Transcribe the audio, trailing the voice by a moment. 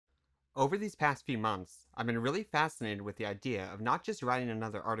Over these past few months, I've been really fascinated with the idea of not just writing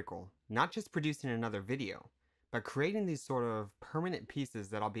another article, not just producing another video, but creating these sort of permanent pieces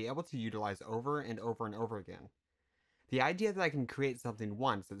that I'll be able to utilize over and over and over again. The idea that I can create something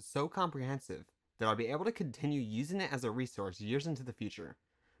once that's so comprehensive that I'll be able to continue using it as a resource years into the future,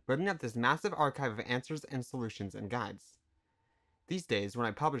 building up this massive archive of answers and solutions and guides. These days, when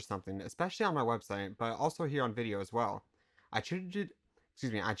I publish something, especially on my website, but also here on video as well, I try to do,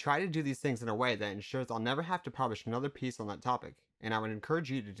 I try to do these things in a way that ensures I'll never have to publish another piece on that topic, and I would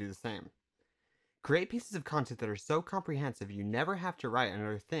encourage you to do the same. Create pieces of content that are so comprehensive you never have to write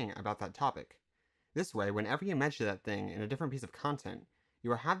another thing about that topic. This way, whenever you mention that thing in a different piece of content, you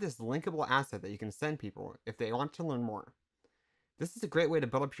will have this linkable asset that you can send people if they want to learn more. This is a great way to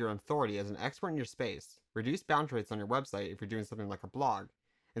build up your authority as an expert in your space, reduce bounce rates on your website if you're doing something like a blog,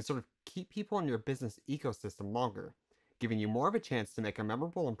 and sort of keep people in your business ecosystem longer, giving you more of a chance to make a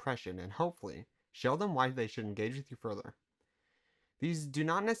memorable impression and hopefully show them why they should engage with you further. These do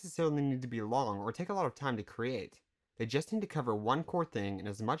not necessarily need to be long or take a lot of time to create. They just need to cover one core thing in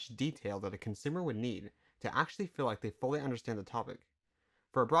as much detail that a consumer would need to actually feel like they fully understand the topic.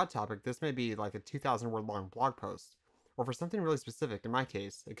 For a broad topic, this may be like a 2,000 word long blog post, or for something really specific, in my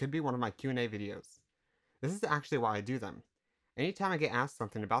case, it could be one of my Q&A videos. This is actually why I do them. Anytime I get asked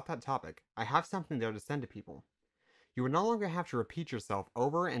something about that topic, I have something there to send to people. You will no longer have to repeat yourself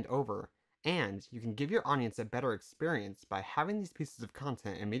over and over, and you can give your audience a better experience by having these pieces of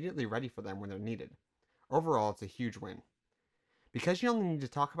content immediately ready for them when they're needed. Overall, it's a huge win. Because you only need to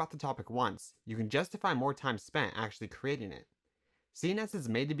talk about the topic once, you can justify more time spent actually creating it. Seeing as it's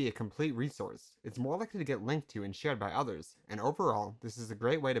made to be a complete resource, it's more likely to get linked to and shared by others, and overall, this is a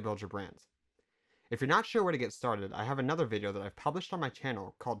great way to build your brand. If you're not sure where to get started, I have another video that I've published on my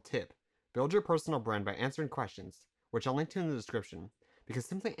channel called Tip, Build Your Personal Brand by Answering Questions, which I'll link to in the description, because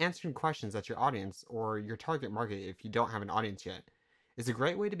simply answering questions at your audience, or your target market if you don't have an audience yet, is a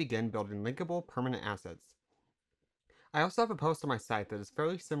great way to begin building linkable, permanent assets. I also have a post on my site that is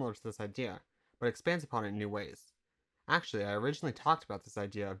fairly similar to this idea, but expands upon it in new ways. Actually, I originally talked about this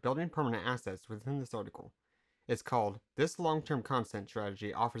idea of building permanent assets within this article. It's called, This Long-Term Content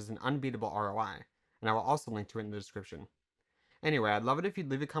Strategy Offers an Unbeatable ROI, and I will also link to it in the description. Anyway, I'd love it if you'd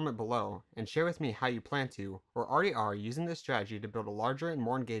leave a comment below and share with me how you plan to, or already are, using this strategy to build a larger and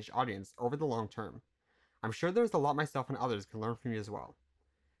more engaged audience over the long term. I'm sure there's a lot myself and others can learn from you as well.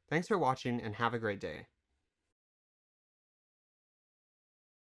 Thanks for watching and have a great day.